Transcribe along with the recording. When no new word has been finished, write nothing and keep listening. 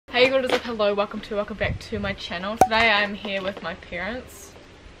Hey guys, hello, welcome back to my channel. Today I'm here with my parents.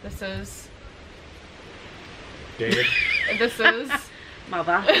 This is David. This is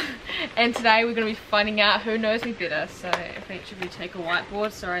Mother. And today we're going to be finding out who knows me better. So if each of you take a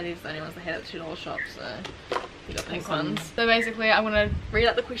whiteboard, sorry these are the only ones I had at the $2 shop, so you got pink ones. So basically I'm going to read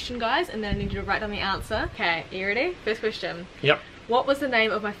out the question, guys, and then I need you to write down the answer. Okay, you ready? First question. Yep. What was the name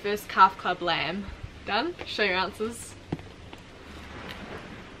of my first calf club lamb? Done? Show your answers.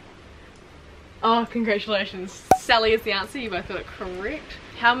 Oh, congratulations. Sally is the answer. You both got it correct.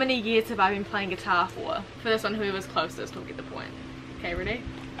 How many years have I been playing guitar for? For this one, whoever's closest will get the point. Okay, ready?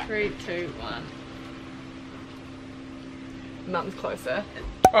 3, 2, 1. Mum's closer.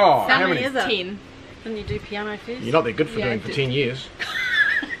 Oh, How how many many? is it? 10. Didn't you do piano first? You're not that good for Yeah, doing I for did. 10 years.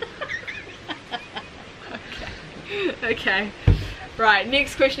 Okay. Right,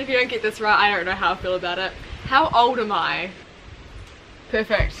 next question. If you don't get this right, I don't know how I feel about it. How old am I?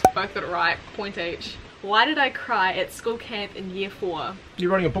 Perfect. Both got it right. Point each. Why did I cry at school camp in year 4?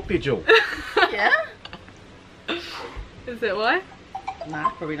 You're writing a book there, Jill. Yeah? Is that why?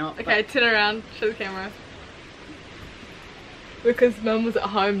 Nah, probably not. Okay, turn around. Show the camera. Because Mum was at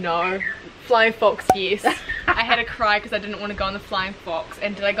home, no. Flying Fox, yes. I had to cry because I didn't want to go on the Flying Fox.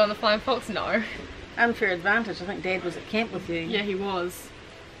 And did I go on the Flying Fox? No. Unfair advantage. I think Dad was at camp with you. Yeah, he was.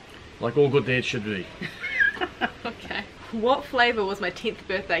 Like all good dads should be. Okay. What flavour was my 10th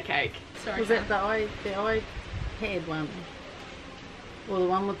birthday cake? Sorry. Was that the I had one? Or the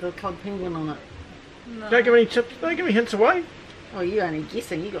one with the cod penguin on it? No. Don't give me tips. Don't give me hints away. Oh, you're only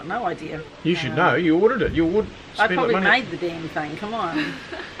guessing. You got no idea. You should know. You ordered it. You would I spend probably money. made the damn thing. Come on.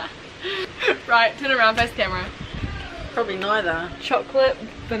 Right, turn around, face camera. Probably neither. Chocolate,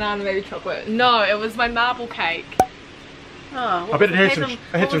 banana, maybe chocolate. No, it was my marble cake. Oh, I bet it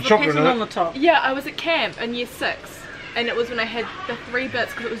had some chocolate in it. on the top. Yeah, I was at camp in year 6. And it was when I had the 3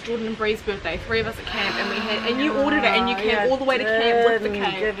 bits because it was Jordan and Bree's birthday. 3 of us at camp, and we had, and you ordered it, and you came all the way to camp with the Didn't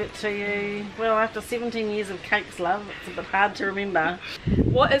cake. give it to you. Well, after 17 years of cakes, love, it's a bit hard to remember.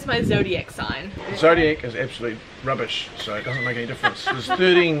 What is my zodiac sign? Zodiac is absolute rubbish, so it doesn't make any difference. There's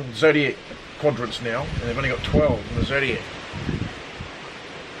 13 zodiac quadrants now, and they've only got 12 in the zodiac.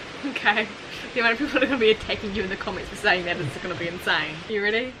 Okay. The amount of people that are going to be attacking you in the comments for saying that is going to be insane. You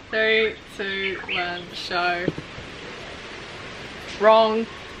ready? 3, 2, 1, show. Wrong.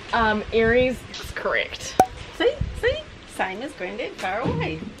 Aries is correct. See? Same as Granddad, far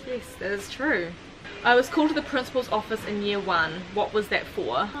away. Yes, that is true. I was called to the principal's office in year 1. What was that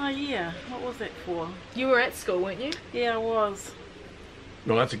for? Oh yeah, what was that for? You were at school, weren't you? Yeah, I was.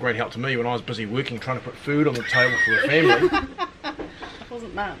 Well, that's a great help to me when I was busy working, trying to put food on the table for the family. It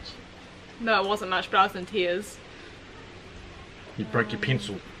wasn't much. No, it wasn't much, but I was in tears. You broke your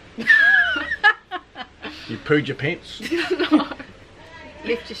pencil. You pooed your pants. No.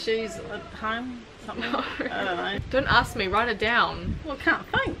 Left your shoes at home? Something? No. I don't know. Don't ask me, write it down. Well, I can't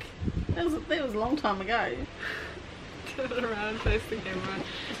think. That was a long time ago. Turn it around, face the camera.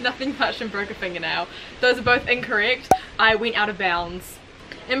 Nothing touched and broke a fingernail. Those are both incorrect. I went out of bounds.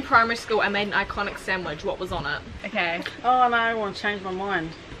 In primary school, I made an iconic sandwich. What was on it? Okay. Oh no, I want to change my mind.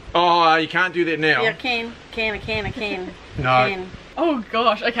 Oh, you can't do that now. Yeah, I can. I can. No. Can. Oh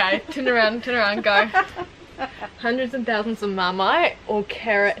gosh, okay. Turn around, go. Hundreds and thousands of Marmite or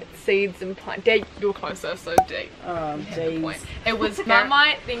carrot seeds and pine. Dad, you're closer, so D. Oh, jeez. It was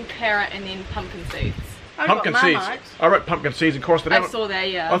Marmite, then carrot, and then pumpkin seeds. I got Pumpkin seeds. Marmite. I wrote pumpkin seeds and crossed it I out. saw that,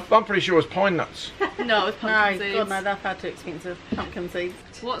 yeah. I'm pretty sure it was pine nuts. No, it was pumpkin No, seeds. God no, they're far too expensive. Pumpkin seeds.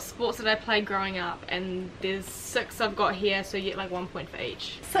 What sports did I play growing up? And there's 6 I've got here, so you get like 1 point for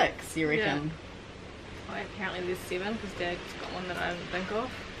each. 6, you reckon? Oh, apparently there's 7 because Dad's got one that I didn't think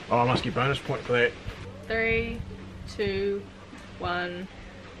of. Oh, I must get bonus point for that. 3, 2, 1.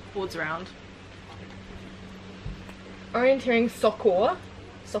 Boards around. Orienteering soccer.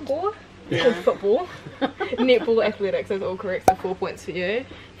 Soccer? Yeah. Called football. Netball, athletics, that's all correct, so 4 points for you.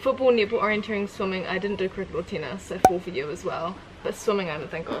 Football, netball, orienteering, swimming. I didn't do cricket or tennis, so 4 for you as well. But swimming I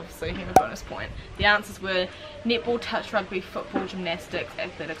didn't think of, so you have a bonus point. The answers were netball, touch rugby, football, gymnastics,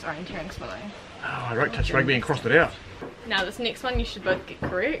 athletics, orienteering, swimming. Oh, I wrote touch rugby and crossed it out. Now this next one you should both get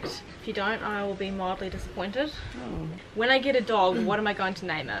correct. If you don't, I will be mildly disappointed. Oh. When I get a dog, what am I going to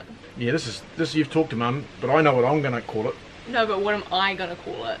name it? Yeah, this you've talked to Mum, but I know what I'm going to call it. No, but what am I going to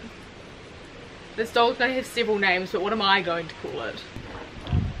call it? This dog's going to have several names, but what am I going to call it?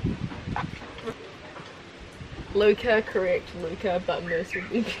 Luca, correct, Luca, but Moose would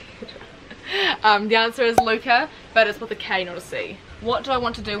be better. The answer is Luca, but it's with a K, not a C. What do I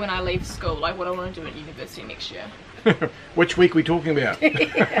want to do when I leave school? Like what I want to do at university next year. Which week are we talking about?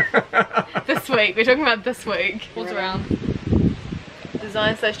 This week. We're talking about this week. What's around?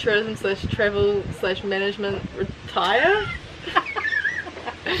 Design slash tourism slash travel slash management retire.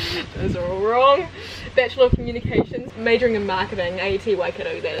 Those are all wrong. Bachelor of Communications, majoring in marketing, AET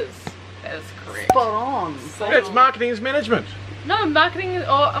Waikato, that is correct. Spot on. That's marketing is management. No, marketing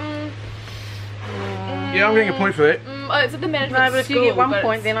or Yeah, I'm getting a point for that. it's at the management. No, but if you get 1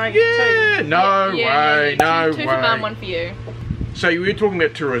 point, then I get Yeah, 2. no way, no two way. for Mum, 1 for you. So you were talking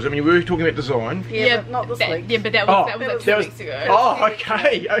about tourism, and you were talking about design. Yeah, but not this week. Yeah, but that was like 2 weeks ago. Oh,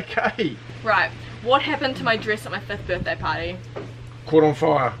 okay. Right. What happened to my dress at my 5th birthday party? Caught on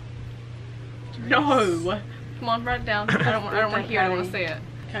fire. No. Come on, write it down. I don't want to hear it. I don't want to see it.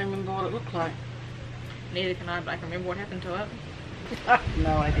 Can't remember what it looked like. Neither can I, but I can remember what happened to it.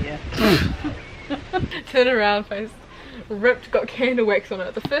 No idea. Turn around, face. Ripped, got candle wax on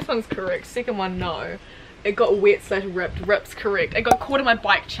it. The first one's correct. Second one, no. It got wet slash ripped. Ripp's correct. It got caught in my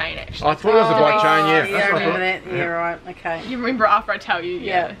bike chain, actually. I thought it was the bike chain, yeah. Yeah, I remember that. Yeah, right. Okay. You remember after I tell you?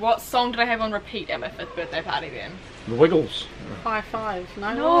 Yeah. What song did I have on repeat at my 5th birthday party then? The Wiggles. High five.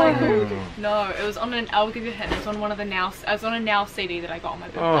 No. No, it was on I'll give you a hint. It was on one of the Now. I was on a Now CD that I got on my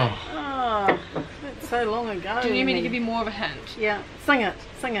birthday. Oh. Oh, that's so long ago. Do you need me to give you more of a hint? Yeah. Sing it.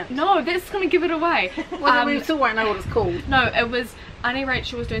 Sing it. No, that's gonna give it away. Well, we still won't know what it's called. No, it was Auntie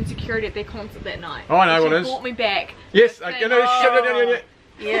Rachel was doing security at their concert that night. Oh, I know what it is. She brought me back. Yes, I know.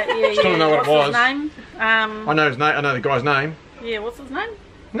 Yeah. Still don't know what what's it was. His name? I know his name. I know the guy's name. Yeah, what's his name?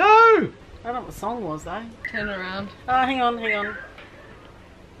 No. I don't know what the song was though. Turn around. Oh, hang on.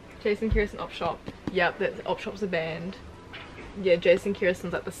 Jason Kirsten Op Shop. Yep, that Op Shop's a band. Yeah, Jason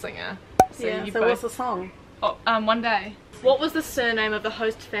Kirsten's like the singer. So Yeah. you So both... what's the song? Oh, One Day. What was the surname of the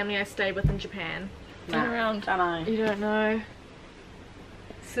host family I stayed with in Japan? Turn around. Don't know. You don't know.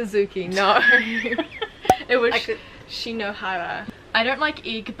 Suzuki. No. It was Shinohara. I don't like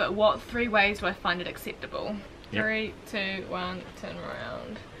egg, but what 3 ways do I find it acceptable? Yep. 3, 2, 1, turn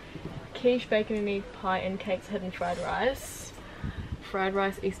around. Quiche, bacon and egg pie, and cakes, hidden fried rice. Fried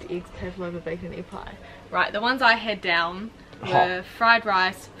rice, Easter eggs, pavlova, bacon and egg pie. Right, the ones I had down were fried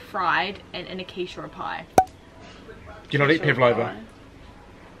rice, fried, and in a quiche or a pie. Do you not eat pavlova?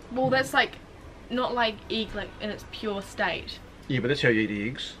 Well, that's like, not like egg like in its pure state. Yeah, but that's how you eat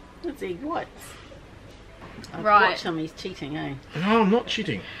eggs. It's egg whites. Right. Watch him, he's cheating, eh? No, I'm not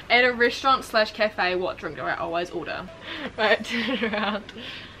cheating. At a restaurant slash cafe, what drink do I always order? Right, turn around.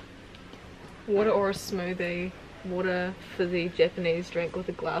 Water or a smoothie. Water, fizzy, Japanese drink with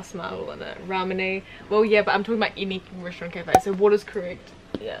a glass marble in it. Rameni. Well, yeah, but I'm talking about any restaurant cafe, so water's correct.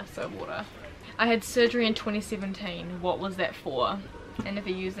 Yeah, so water. I had surgery in 2017. What was that for? And if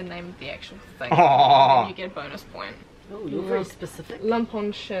you use the name of the actual thing, then you get a bonus point. Oh, you're very specific. Lump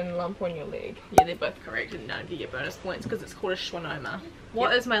on shin, lump on your leg. Yeah, they're both correct, and none of you get bonus points because it's called a schwannoma.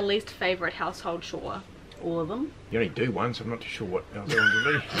 What is my least favourite household chore? All of them. You only do one, so I'm not too sure what else I want to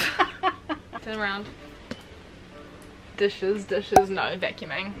do. Turn around. Dishes, no,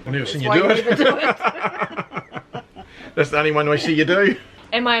 vacuuming. I've never seen That's you why do you never do it. it. That's the only one I see you do.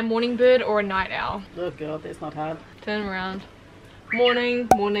 Am I a morning bird or a night owl? Oh god, that's not hard. Turn around. Morning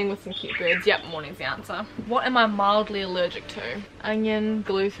with some cute birds. Yep, morning's the answer. What am I mildly allergic to? Onion,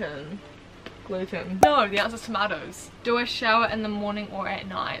 gluten. No, the answer's tomatoes. Do I shower in the morning or at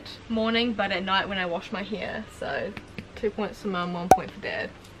night? Morning, but at night when I wash my hair. So 2 points for Mum, 1 point for Dad.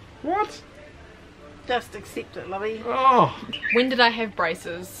 What? Just accept it, lovey. Oh. When did I have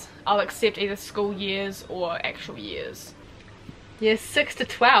braces? I'll accept either school years or actual years. Year 6 to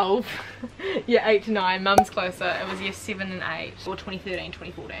 12. Year 8 to 9. Mum's closer. It was year 7 and 8. Or 2013,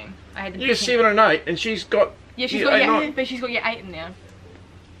 2014. I had the Year 7 and 8, and she's got. Yeah, she's year got 8, year 9. 8, but she's got year 8 in there.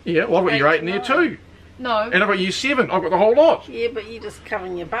 Yeah, well, I've got year 8 in there too. No. And I've got year 7. I've got the whole lot. Yeah, but you just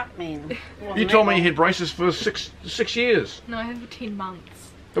covering your butt, man. You told me you had braces for six years. No, I had it for 10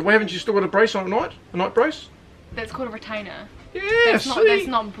 months. But why haven't you still got a brace on at night? A night brace? That's called a retainer. Yeah, That's see?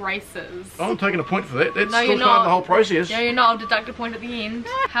 not braces. I'm taking a point for that. That's No, still you're part of not. the whole process. No, you're not. I'll deduct a point at the end.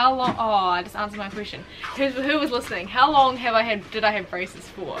 How long? Oh, I just answered my question. Who was listening? How long did I have braces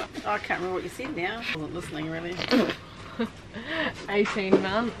for? I can't remember what you said now. I wasn't listening really. 18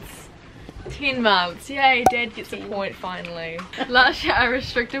 months. 10 months. Yay, Dad gets a point finally. Last year I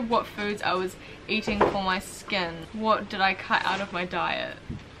restricted what foods I was eating for my skin. What did I cut out of my diet?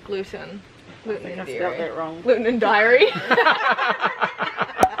 Gluten. Gluten and I spelled dairy. that wrong. Gluten and diary.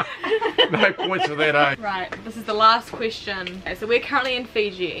 No points for that, eh? Right, this is the last question. Okay, so we're currently in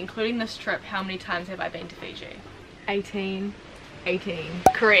Fiji. Including this trip, how many times have I been to Fiji? 18.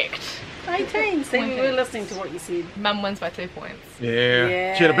 Correct. 18. See, we were listening to what you said. Mum wins by 2 points.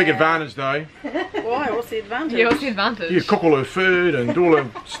 Yeah. She had a big advantage though. Why? What's the advantage? Yeah, what's the advantage? You cook all her food and do all her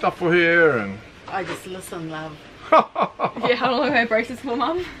stuff for her and... I just listen, love. Yeah, how long have I braces for,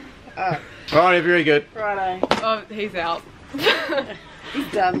 Mum? Alright, very good. Righto. Oh, he's out.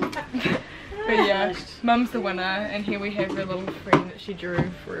 He's done. But yeah, Mum's the winner, and here we have her little frame that she drew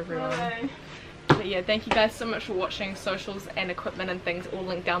for everyone. But yeah, thank you guys so much for watching. Socials and equipment and things all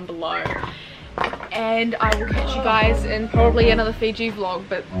linked down below. And I will catch you guys in probably another Fiji vlog.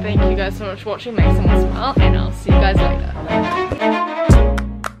 But thank you guys so much for watching. Make someone smile, and I'll see you guys later.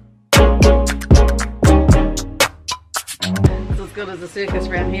 As good as a circus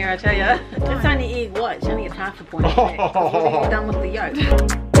round here, I tell ya. It's only egg white, she only gets half a point. Because we're done with the yolk.